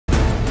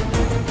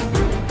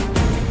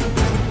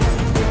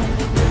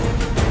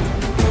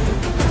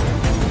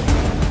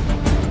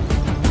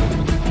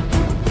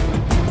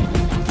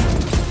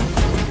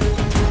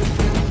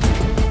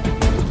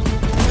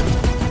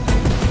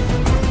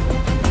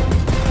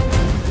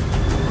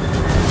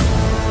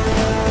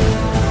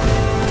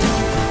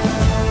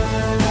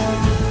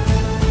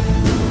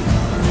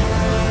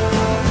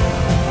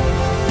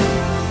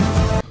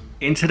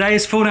In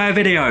today's Fortnite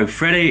video,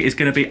 Freddie is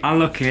going to be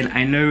unlocking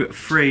a new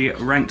free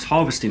ranked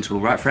harvesting tool,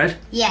 right Fred?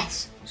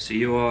 Yes. So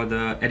you are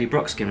the Eddie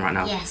Brock skin right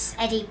now? Yes,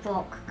 Eddie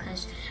Brock,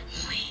 because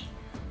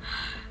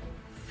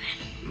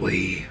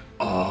we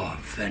are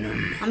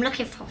Venom. I'm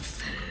looking for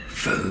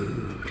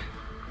food.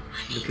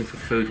 Looking for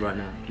food right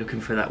now.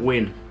 Looking for that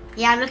win.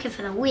 Yeah, I'm looking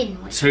for the win.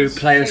 2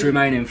 players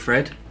remaining,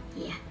 Fred.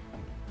 Yeah.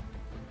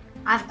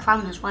 I have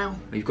Crwon as well.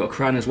 You've got a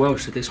crown as well,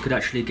 so this could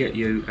actually get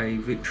you a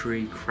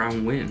victory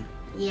crown win.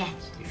 Yes.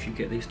 If you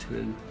get these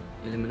 2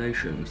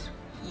 eliminations.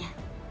 Yeah.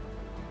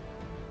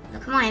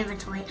 Look at my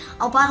inventory.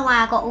 Oh, by the way,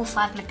 I got all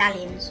 5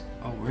 medallions.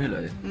 Oh,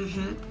 really?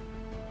 Mm-hmm.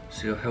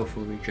 So your health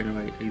will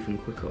regenerate even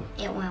quicker.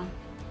 It will.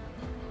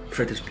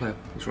 Fred, there's a player.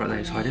 He's right there,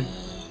 he's hiding.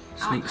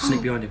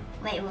 Sneak behind him.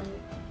 Wait, wait.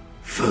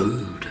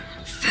 Food.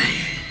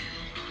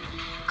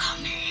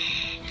 Come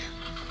in.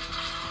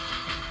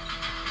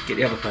 Get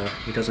the other player.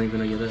 He doesn't even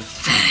know you're there.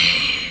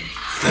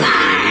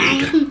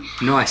 Food.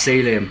 Nice,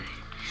 helium.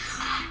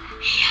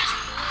 He has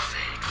more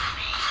food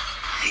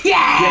for me.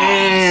 Yes!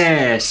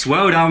 Yes!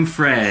 Well done,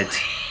 Fred.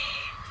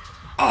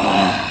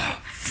 Oh,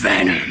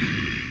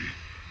 Venom.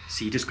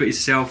 So you just got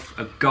yourself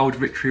a gold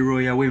victory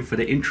royale win for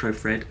the intro,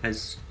 Fred,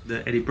 as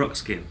the Eddie Brock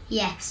skin.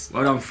 Yes.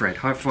 Well done, Fred.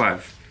 High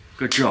five.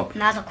 Good job.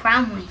 Another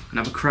crown win.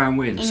 Another crown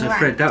win. So rank.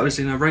 Fred, that was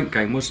in a rank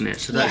game, wasn't it?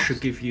 So that Yes. should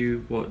give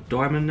you, what,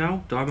 Diamond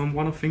now? Diamond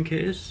 1, I think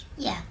it is?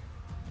 Yeah.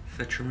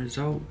 Veteran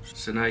results.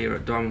 So now you're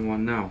at Diamond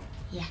 1 now.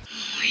 Yeah.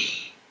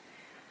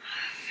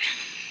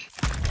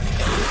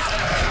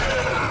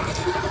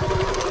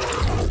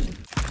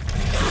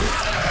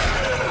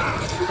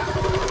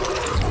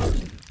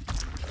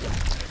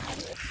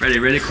 Freddie,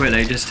 really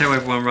quickly, just tell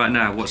everyone right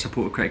now what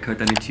support credit code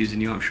they need to use in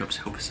the item shops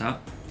to help us out.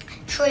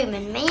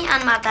 TRUMAnn, me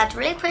and my dad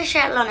really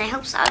appreciate it, It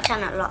helps our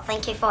channel a lot.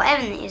 Thank you for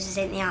everything that uses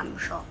in the item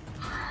shop.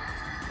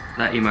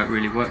 That emote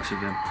really works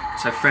with them.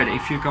 So Fred,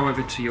 if you go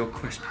over to your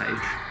quest page,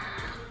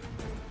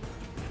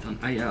 you've done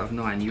 8 out of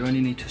 9, you only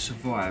need to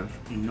survive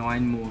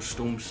 9 more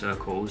storm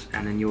circles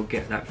and then you'll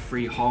get that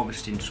free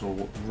harvesting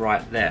tool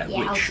right there,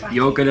 Yeah, which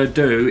you're going to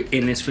do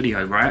in this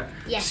video, right?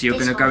 Yes, so you're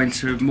going to go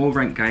into more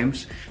ranked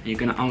games and you're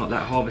going to unlock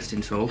that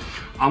harvesting tool.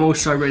 I'm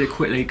also really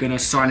quickly going to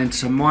sign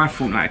into my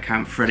Fortnite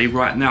account, Freddie,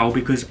 right now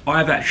because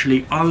I've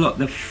actually unlocked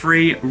the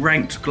free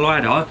ranked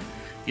glider,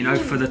 you know,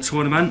 for the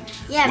tournament.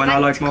 Yeah, when I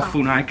load my cup.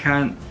 Fortnite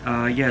account,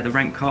 yeah, the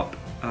rank cup,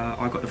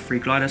 I got the free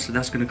glider, so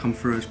that's going to come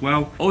through as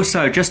well.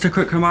 Also, just a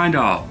quick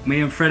reminder,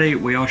 me and Freddie,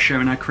 we are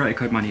sharing our credit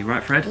code money,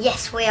 right Fred?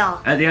 Yes, we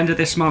are. At the end of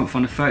this month,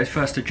 on the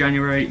 31st of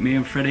January, me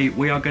and Freddie,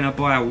 we are going to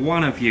buy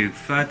one of you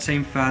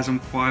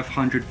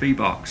 13,500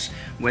 V-Bucks.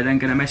 We're then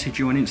going to message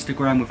you on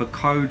Instagram with a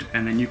code,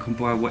 and then you can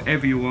buy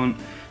whatever you want.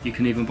 You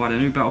can even buy the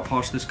new battle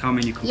pass that's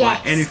coming, you can buy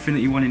anything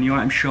that you want in the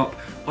item shop.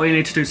 All you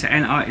need to do to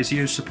enter is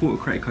use support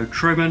credit code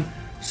TRUMAnn.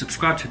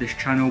 Subscribe to this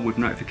channel with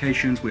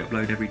notifications, we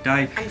upload every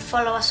day. And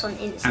follow us on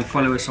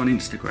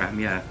Instagram.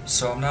 Yeah.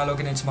 So I'm now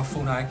logging into my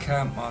Fortnite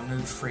account. My new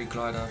free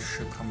glider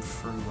should come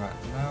through right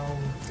now.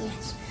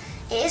 Yes.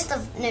 It is the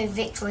new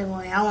Victroy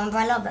Royale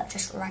umbrella, but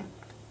just ranked.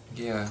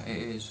 Yeah, it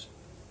is.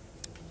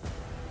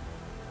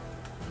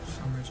 For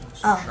some reason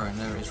it's Oh. showing.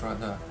 There it is right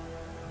there.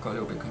 I got a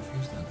little bit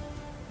confused then.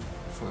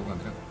 I thought it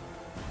wasn't going to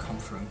come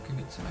through and give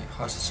it to me.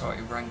 High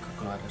Society rank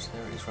gliders,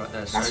 there it is right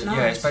there. So That's nice.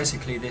 yeah, it's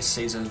basically this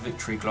season's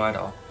victory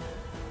glider.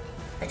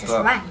 But just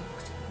ranked.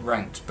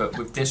 Ranked, but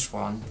with this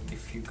one,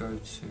 if you go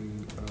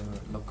to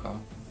locker,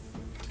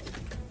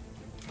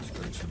 let's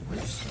go to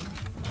recent.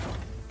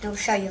 It'll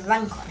show you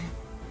rank on it.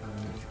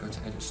 If you go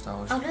to edit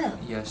styles, Oh, look.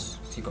 yes,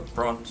 so you've got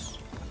bronze,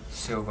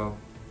 silver,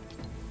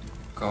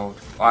 gold.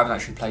 I haven't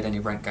actually played any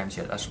ranked games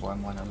yet, that's why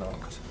mine are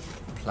locked.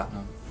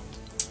 Platinum,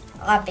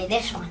 I'd be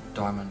this one.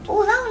 diamond,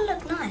 Oh, that one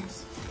look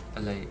nice.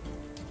 elite,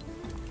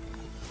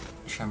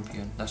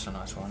 champion, that's a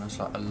nice one, that's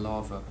like a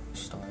lava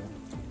style.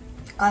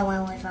 Go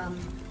well with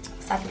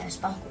Fabulous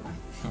Sparkle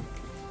one.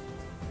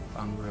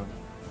 Unreal.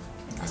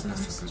 That's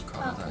nice. a good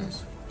colour, that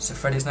is. So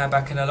Freddie's now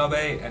back in the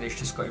lobby and he's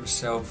just got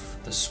himself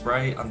the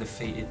spray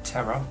undefeated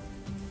terror.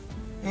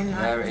 And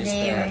then There it is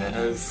there, the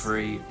new is.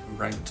 free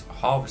ranked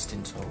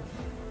harvesting tool.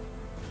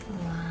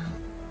 Wow.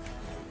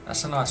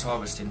 That's a nice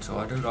harvesting tool,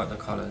 I do like the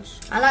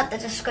colours. I like the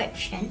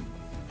description.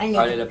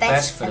 Only the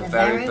best for the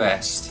very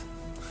best.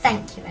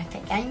 Thank you,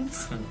 Epic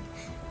Games.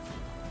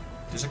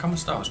 Does it come with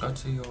stars? Go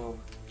to your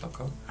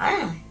locker. I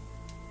don't know.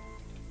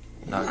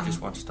 No,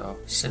 just 1 star.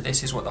 So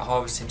this is what the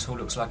harvesting tool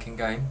looks like in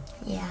game.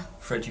 Yeah.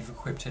 Fred, you've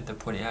equipped it, the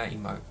point it out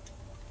emote.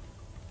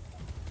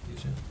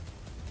 Use it.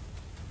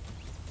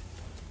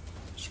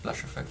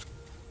 Splash effect.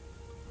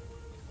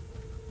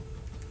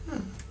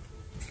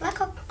 It's like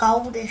a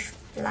goldish,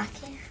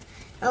 blackish.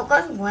 It'll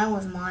go well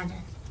with Midas.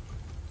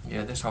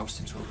 Yeah, this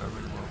harvesting tool will go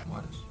really well with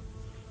Midas.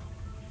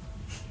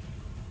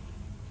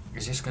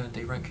 Is this going to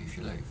de-rank you if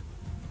you leave?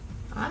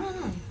 I don't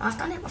know. I've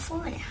done it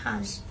before and it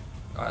has.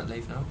 Alright,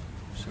 leave now.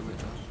 See what it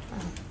does.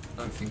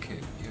 I don't think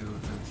you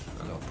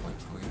lose a lot of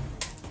points for you.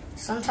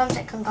 Sometimes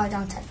it can go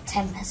down to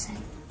 10%.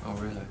 Oh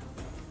really?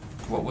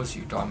 What was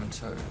you, Diamond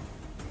 2?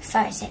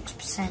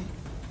 36%.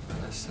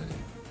 Let's see.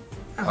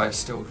 Oh. I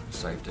still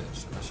saved it,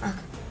 so that's Okay.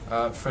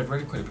 Fred,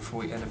 really quickly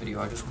before we end the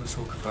video, I just want to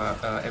talk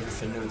about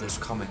everything new that's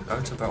coming. Go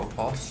to Battle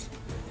Pass,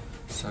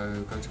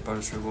 so go to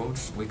bonus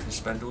rewards. We can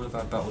spend all of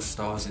our battle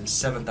stars in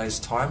 7 days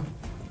time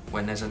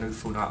when there's a new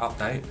Fortnite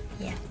update.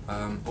 Yeah.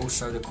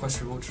 Also the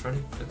quest rewards,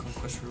 Freddie, click on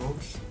quest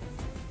rewards.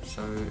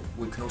 So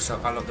we can also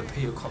unlock the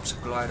Helicopter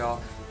glider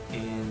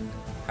in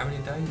how many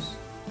days?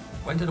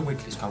 When do the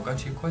weeklies come? Go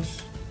to your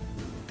quest.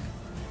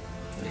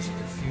 It's in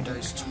a few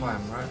days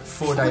time, right?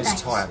 4 days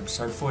time.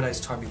 So 4 days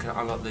time you can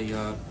unlock the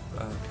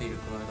Peter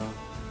glider.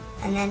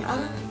 And then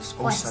on also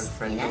quest,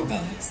 Freddie. you know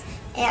this,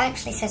 it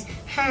actually says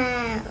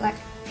ha, like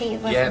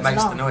Peter. Yeah, it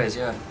makes the noise,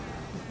 yeah.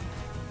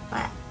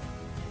 Like,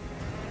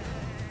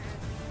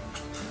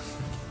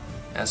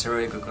 that's a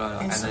really good glider.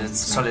 And then Snake.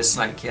 Solid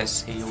Snake,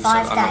 yes, he also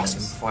 5 unlocks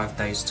days. in 5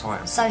 days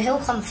time. So he'll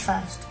come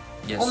first.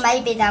 Yes. Or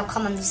maybe they'll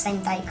come on the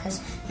same day, because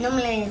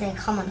normally they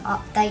come on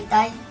update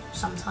day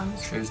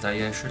sometimes. Tuesday,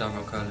 yeah, should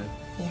unlock early.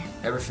 Yeah.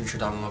 Everything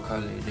should unlock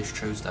early this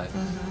Tuesday.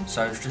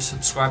 So just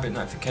subscribe and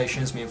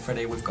notifications. Me and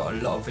Freddie, we've got a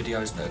lot of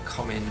videos that are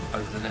coming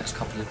over the next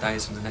couple of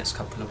days and the next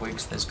couple of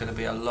weeks. There's going to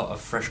be a lot of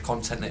fresh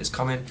content that is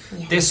coming.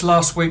 Yeah. This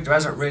last week there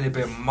hasn't really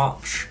been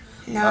much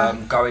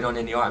going on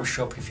in the item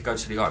shop. If you go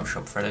to the item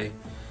shop, Freddie,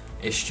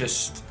 it's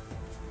just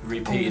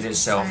repeating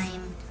itself.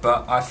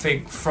 But I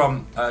think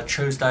from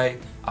Tuesday,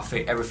 I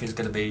think everything's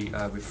going to be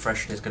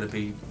refreshed. There's going to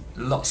be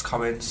lots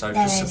coming, so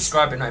just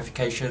subscribe and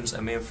notifications,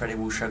 and me and Freddie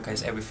will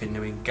showcase everything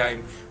new in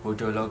game. We'll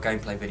do a lot of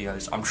gameplay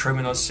videos. I'm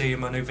TRUMAnn, I'll see you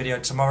in my new video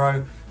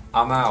tomorrow.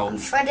 I'm out. I'm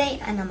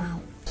Freddie and I'm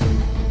out.